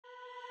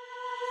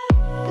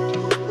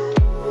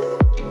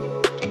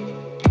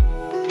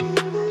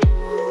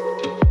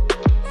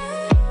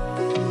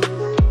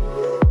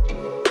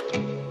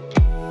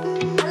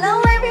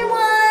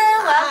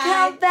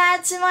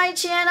my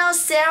channel.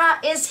 Sarah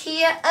is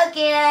here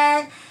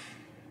again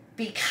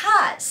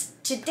because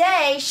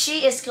today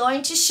she is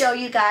going to show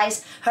you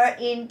guys her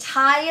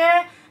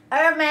entire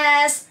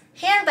Hermes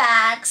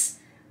handbags.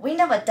 We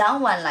never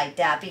done one like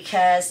that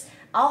because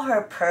all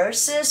her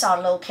purses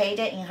are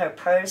located in her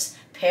purse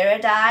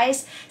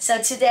paradise.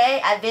 So today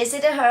I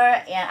visited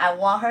her and I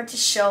want her to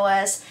show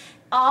us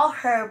all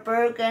her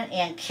Birkin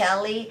and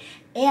Kelly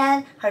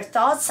and her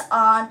thoughts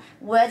on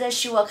whether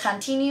she will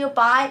continue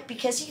buy,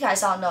 because you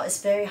guys all know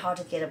it's very hard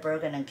to get a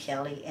Birkin and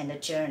Kelly in the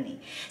journey.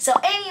 So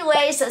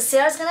anyway, so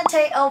Sarah's gonna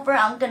take over.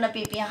 I'm gonna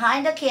be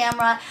behind the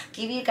camera,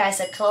 give you guys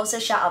a closer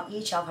shot of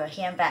each of her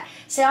handbags.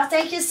 Sarah,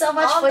 thank you so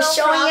much for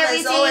showing everything.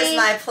 It's always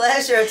my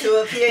pleasure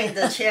to appear in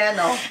the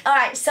channel.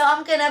 Alright, so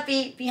I'm gonna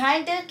be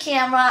behind the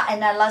camera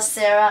and I let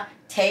Sarah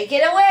take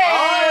it away.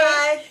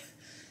 Alright.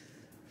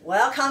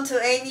 Welcome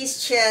to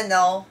Amy's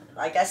channel.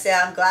 Like I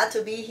said, I'm glad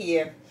to be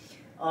here.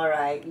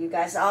 Alright, you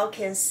guys all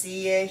can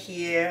see it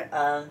here.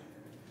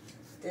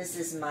 This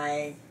is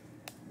my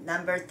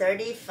number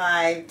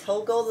 35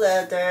 Togo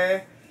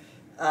leather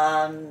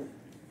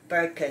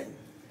Birkin.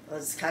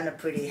 It's kind of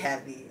pretty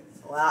heavy.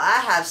 Well, I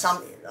have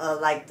some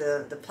like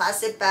the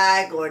plastic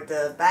bag or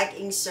the bag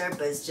insert,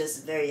 but it's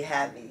just very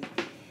heavy.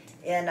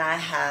 And I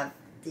have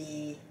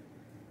the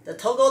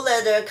Togo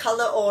leather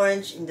color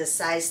orange in the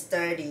size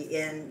 30,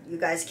 and you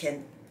guys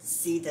can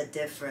see the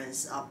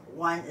difference of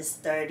one is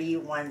 30,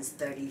 one is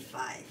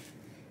 35,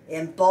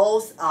 and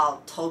both are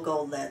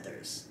Togo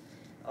leathers.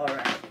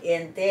 Alright,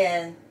 and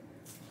then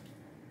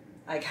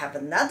I have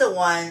another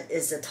one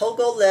is a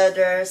Togo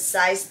leather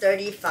size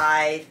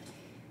 35,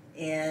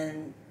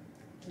 and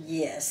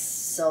yes,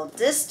 so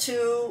these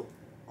two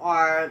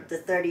are the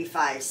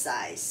 35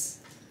 size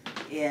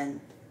and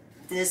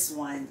this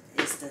one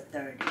is the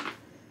 30.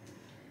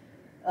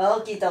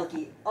 Okie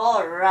dokie.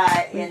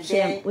 Alright, and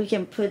then we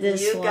can put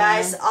this you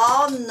guys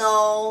all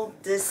know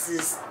this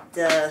is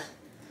the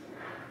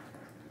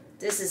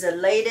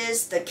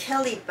latest, the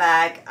Kelly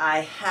bag I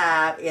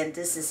have, and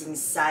this is in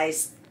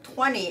size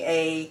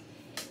 20A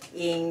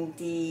in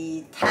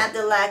the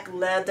Cadillac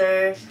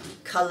leather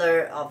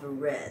color of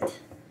red.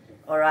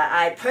 Alright,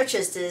 I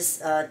purchased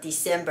this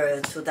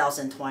December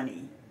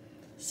 2020.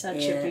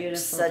 Such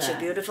a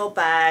beautiful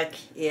bag,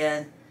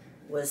 and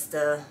with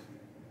the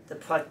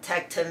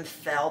protectant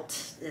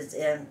felt,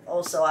 and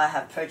also I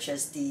have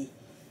purchased the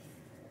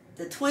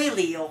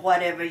twilly or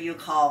whatever you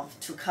call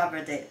to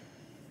cover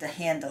the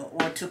handle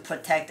or to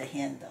protect the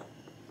handle.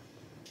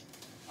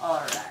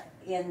 Alright,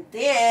 and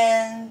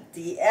then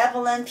the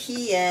Evelyne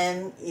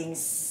PM in,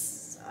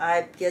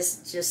 I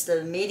guess, just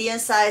the medium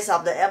size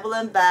of the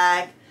Evelyne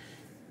bag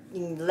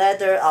in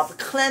leather of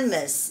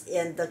Clemens,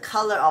 and the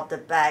color of the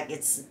bag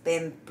it's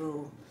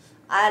bamboo.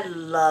 I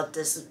love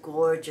this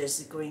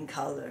gorgeous green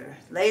color.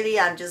 Lately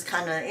I'm just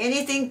kind of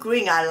anything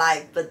green I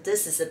like, but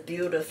this is a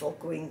beautiful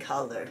green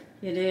color.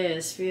 It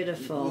is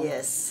beautiful.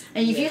 Yes.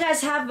 And if you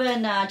guys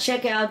haven't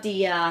checked out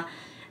the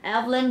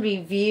Evelyne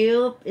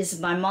review, it's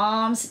my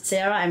mom's,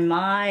 Sarah and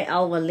mine. I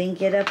will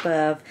link it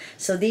above.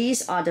 So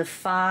these are the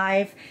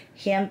 5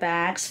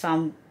 handbags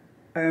from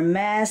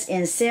Hermes.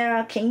 And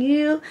Sarah, can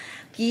you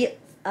give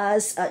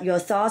us your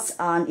thoughts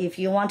on if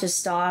you want to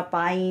start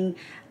buying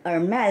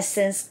Hermes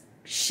since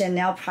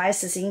Chanel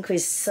prices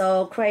increased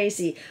so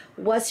crazy?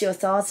 What's your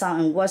thoughts on,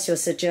 and what's your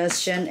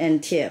suggestion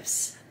and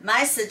tips?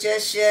 My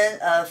suggestion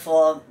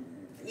for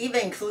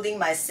even including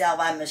myself,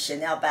 I'm a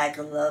Chanel bag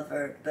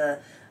lover,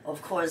 but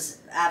of course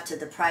after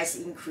the price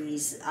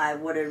increase I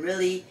would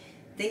really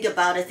think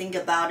about it,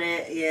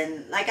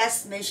 and like I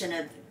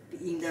mentioned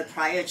in the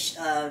prior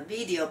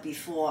video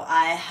before,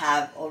 I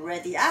have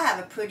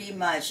pretty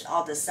much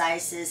all the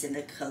sizes in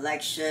the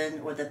collection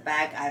or the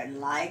bag I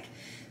like.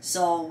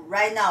 So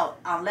right now,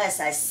 unless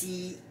I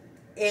see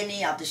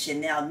any of the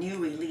Chanel new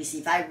release,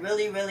 if I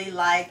really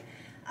like,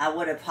 I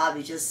would have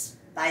probably just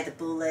buy the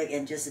bootleg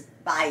and just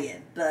buy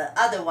it. But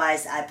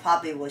otherwise, I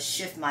probably will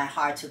shift my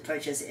heart to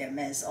purchase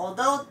Hermes.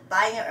 Although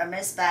buying a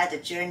Hermes bag, the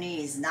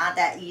journey is not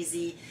that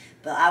easy,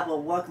 but I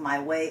will work my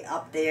way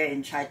up there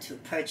and try to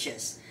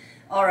purchase.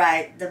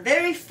 Alright, the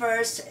very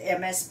first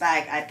Hermes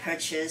bag I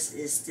purchased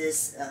is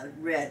this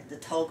red, the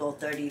Togo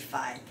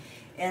 35.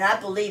 And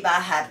I believe I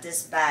have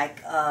this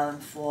bag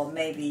for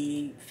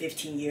maybe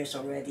 15 years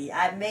already.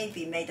 I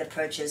maybe made the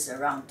purchase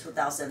around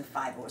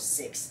 2005 or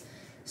 6.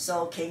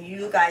 So can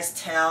you guys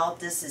tell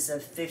this is a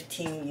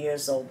 15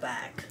 years old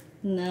bag?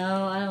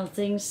 No, I don't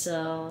think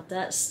so.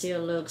 That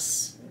still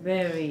looks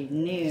very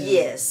new.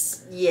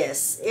 Yes,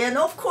 yes. And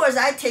of course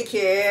I take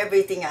care of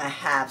everything I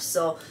have.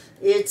 So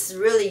it's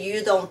really,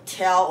 you don't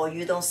tell or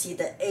you don't see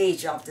the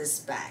age of this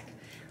bag.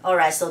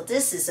 Alright, so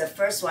this is the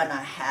first one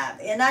I have,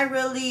 and I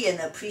really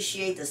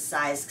appreciate the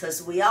size,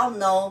 because we all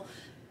know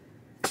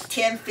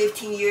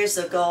 10-15 years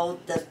ago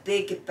the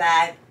big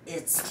bag,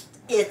 it's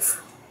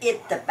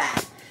the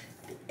bag.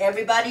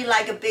 Everybody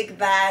like a big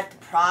bag.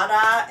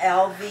 Prada,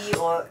 LV,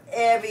 or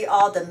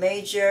all the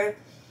major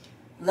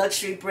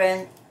luxury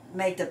brand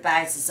make the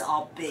bags is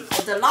all big.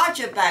 But the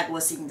larger bag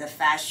was in the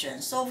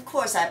fashion, so of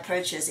course I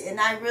purchased, and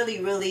I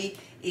really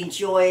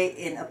enjoy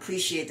and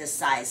appreciate the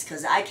size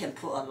because I can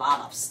put a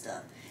lot of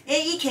stuff. And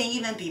it can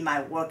even be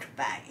my work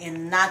bag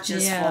and not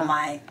just for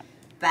my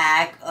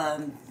bag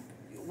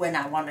when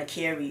I want to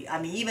carry.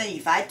 I mean, even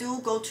if I do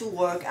go to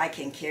work, I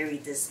can carry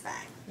this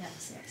bag.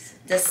 Yes, yes.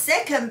 The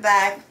second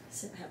bag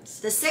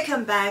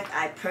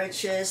I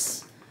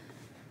purchased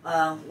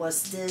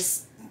was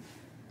this,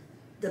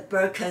 the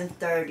Birkin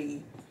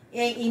 30.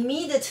 And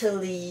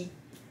immediately,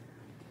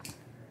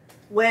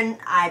 when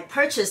I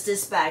purchased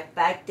this bag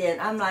back then,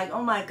 I'm like,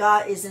 oh my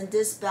God, isn't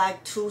this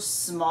bag too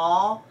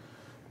small?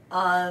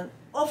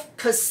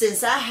 Because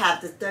since I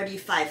have the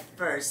 35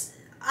 first,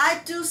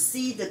 I do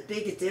see the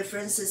big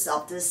differences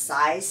of this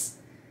size.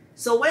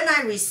 So when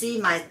I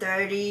received my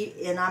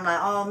 30, and I'm like,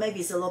 oh, maybe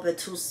it's a little bit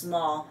too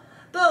small.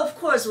 But of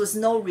course, with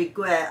no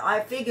regret, I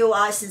figure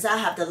since I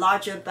have the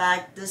larger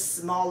bag, this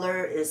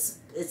smaller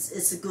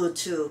it's good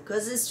too,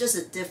 because it's just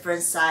a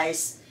different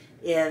size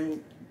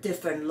and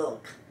different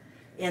look.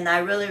 And I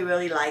really,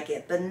 really like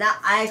it. But now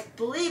I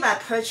believe I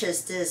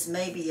purchased this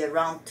maybe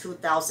around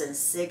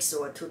 2006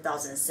 or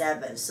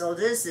 2007. So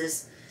this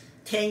is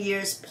 10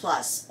 years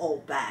plus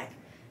old bag.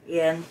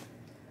 And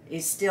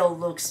it still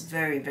looks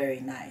very, very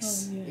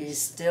nice. Oh, yes. It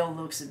still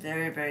looks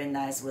very, very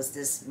nice with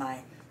this.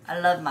 I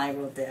love my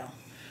Rodale.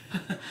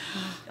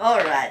 All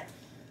right.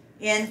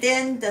 And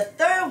then the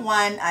third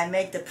one I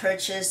make the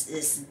purchase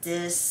is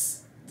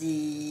this,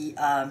 the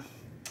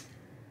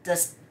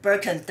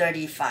Birkin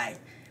 35.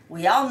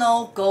 We all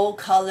know gold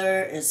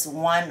color is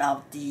one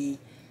of the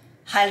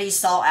highly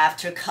sought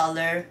after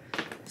color,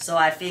 so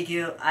I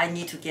figure I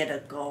need to get a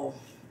gold.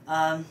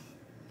 I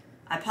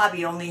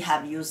probably only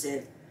have used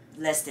it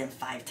less than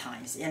 5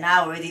 times, and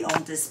I already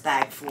own this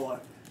bag for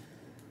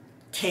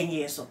 10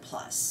 years or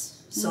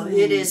plus. So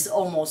it is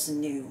almost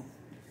new.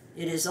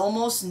 It is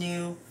almost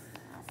new.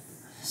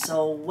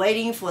 So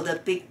waiting for the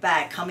big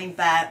bag coming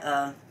back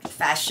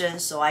fashion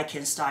so I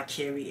can start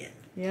carrying it.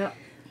 Yeah.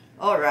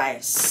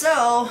 Alright,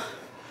 so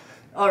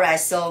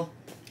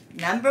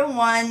number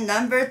 1,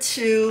 number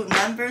 2,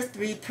 number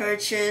 3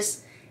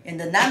 purchase, and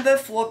the number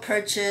 4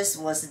 purchase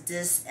was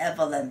this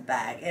Evelyne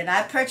bag. And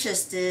I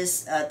purchased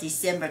this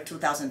December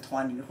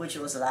 2020, which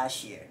was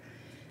last year.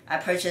 I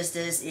purchased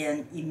this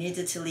and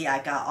immediately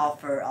I got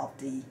offer of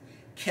the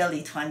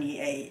Kelly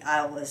 28.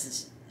 I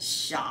was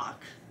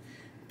shocked.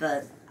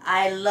 But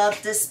I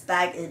love this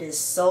bag. It is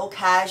so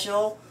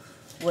casual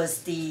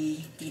with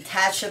the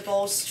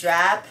detachable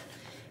strap.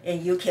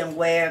 And you can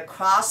wear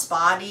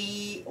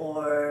crossbody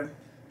or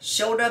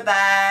shoulder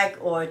bag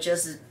or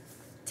just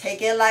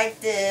take it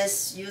like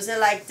this, use it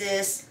like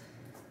this.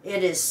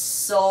 It is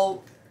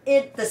so,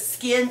 the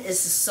skin is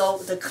so,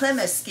 the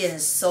climate skin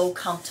is so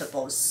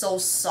comfortable, so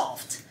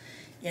soft.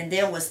 And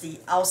then with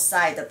the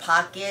outside, the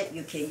pocket,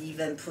 you can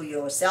even put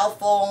your cell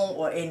phone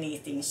or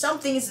anything.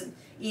 Something's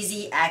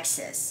easy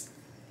access.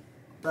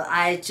 But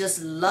I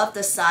just love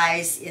the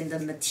size and the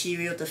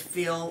material, the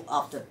feel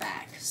of the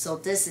bag. So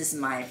this is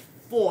my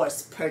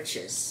 4th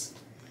purchase.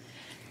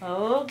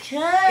 Okay.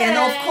 And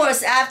of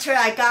course, after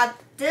I got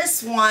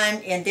this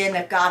one, and then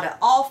I got an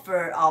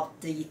offer of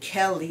the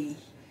Kelly,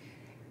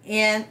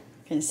 and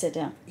can you sit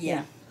down?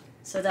 Yeah.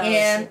 So that was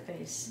your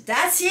face.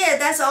 That's it.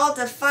 That's all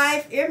the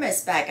 5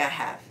 Hermes bag I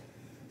have.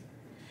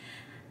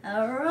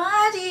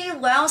 Alrighty.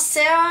 Well,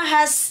 Sarah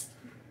has,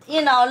 a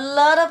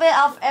little bit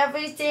of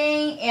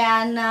everything,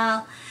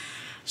 and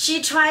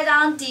she tried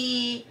on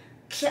the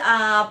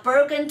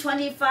Birkin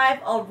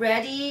 25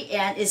 already,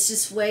 and it's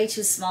just way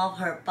too small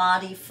for her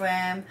body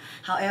frame.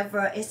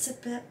 However, it's a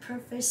bit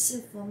perfect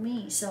suit for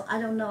me, so I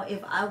don't know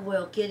if I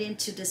will get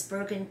into this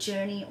Birkin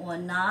journey or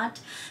not.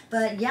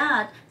 But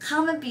yeah,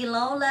 comment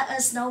below, let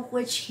us know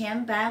which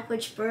handbag,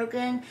 which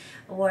Birkin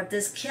or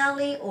this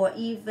Kelly or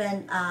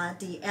even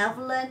the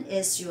Evelyne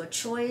is your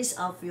choice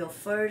of your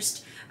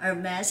first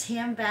Hermes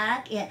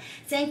handbag. And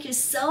thank you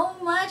so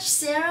much,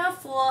 Sarah,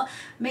 for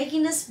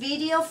making this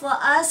video for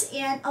us.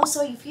 And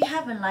also, if you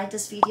haven't liked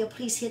this video,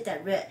 please hit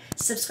that red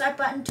subscribe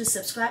button to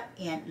subscribe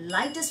and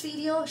like this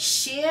video,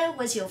 share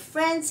with your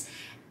friends,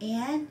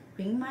 and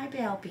ring my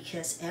bell,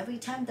 because every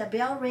time the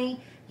bell rings,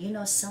 you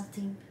know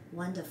something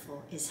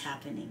wonderful is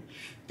happening.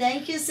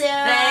 Thank you,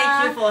 Sarah.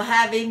 Thank you for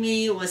having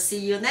me. We'll see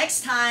you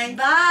next time.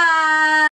 Bye.